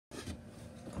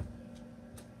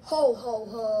Ho, ho,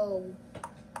 ho.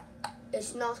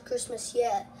 It's not Christmas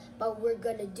yet, but we're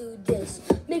gonna do this.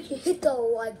 Make sure you hit the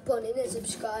like button and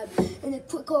subscribe. And then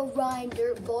click on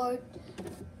Reminder board.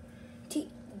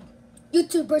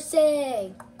 YouTuber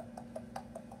saying.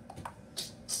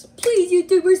 Please,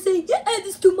 YouTuber saying, add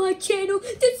this to my channel.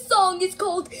 This song is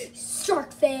called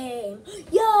Shark Fame.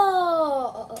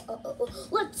 Yo!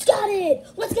 Let's get it!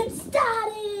 Let's get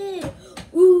started!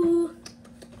 Ooh.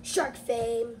 Shark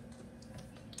Fame.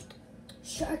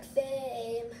 Shark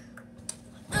Fame.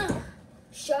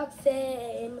 Shark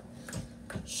Fame.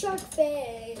 Shark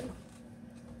Fame.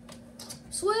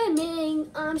 Swimming,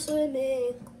 I'm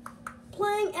swimming.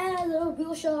 Playing as a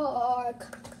real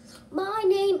shark. My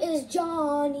name is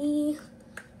Johnny.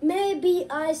 Maybe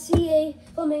I see a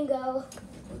flamingo.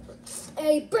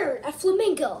 A bird, a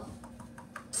flamingo.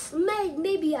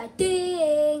 Maybe I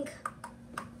think.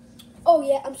 Oh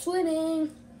yeah, I'm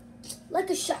swimming like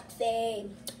a shark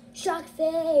fame. Shark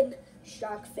fame.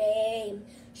 Shark fame.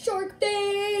 Shark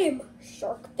fame.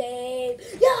 Shark fame.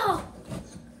 Yeah!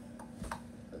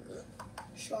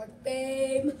 Shark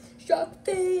fame. Shark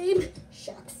fame.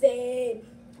 Shark fame.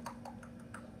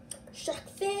 Shark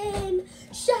fame,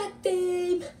 shark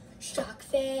fame, shark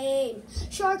fame,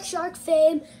 shark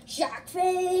fame, shark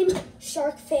fame,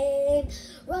 shark fame,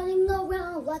 running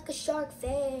around like a shark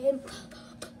fame.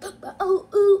 Oh,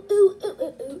 ooh, ooh, ooh,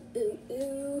 ooh, ooh,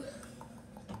 ooh.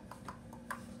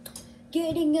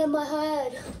 Getting in my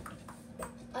head,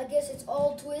 I guess it's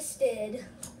all twisted.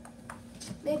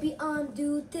 Maybe I'm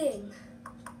do thing.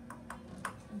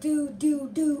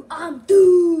 I'm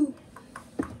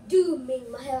dooming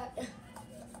my head,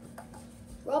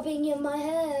 rubbing in my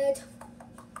head.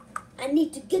 I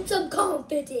need to get some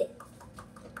confidence.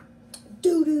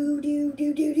 Do.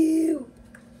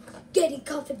 Getting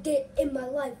confident in my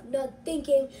life, not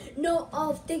thinking, no,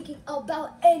 I'm thinking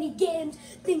about any games,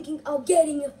 thinking of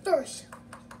getting it first.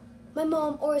 My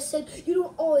mom always said, you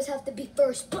don't always have to be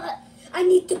first, but I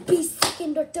need to be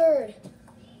second or third.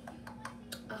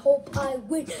 I hope I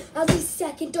win at least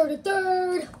second, third, or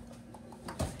third.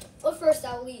 Or first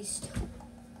at least.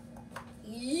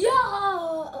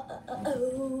 Yeah!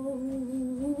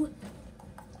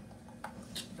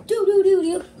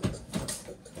 Do.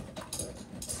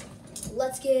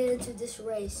 Let's get into this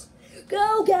race.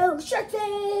 Go, Shark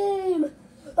Fame!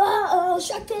 Uh-oh,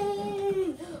 Shark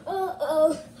Fame!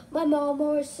 Uh-oh. My mom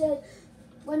always said,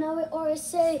 when I would always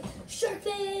say, Shark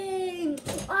Fame!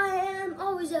 I am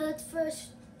always at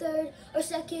first, third, or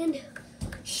second.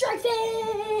 Shark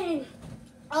Fame!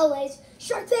 Always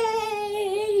Shark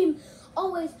Fame!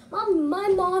 Always. My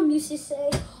mom used to say,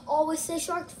 always say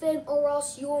Shark Fame or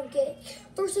else you won't get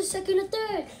first or second or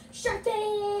third. Shark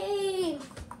Fame!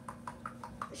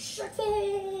 Shark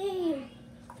Fame!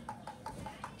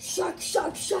 Shark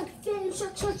Fame!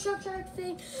 Shark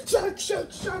Fame!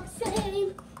 Shark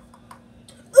Fame!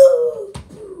 Ooh!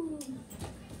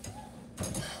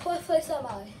 What place am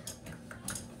I?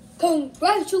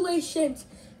 Congratulations,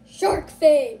 Shark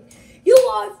Fame! You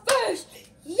are first!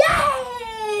 Yeah!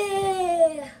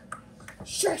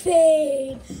 Shark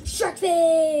Fame! Shark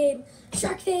Fame!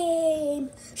 Shark Fame!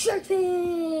 Shark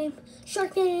Fame!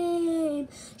 Shark Fame!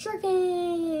 Shark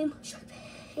Fame! Shark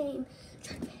Fame!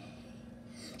 Shark Fame!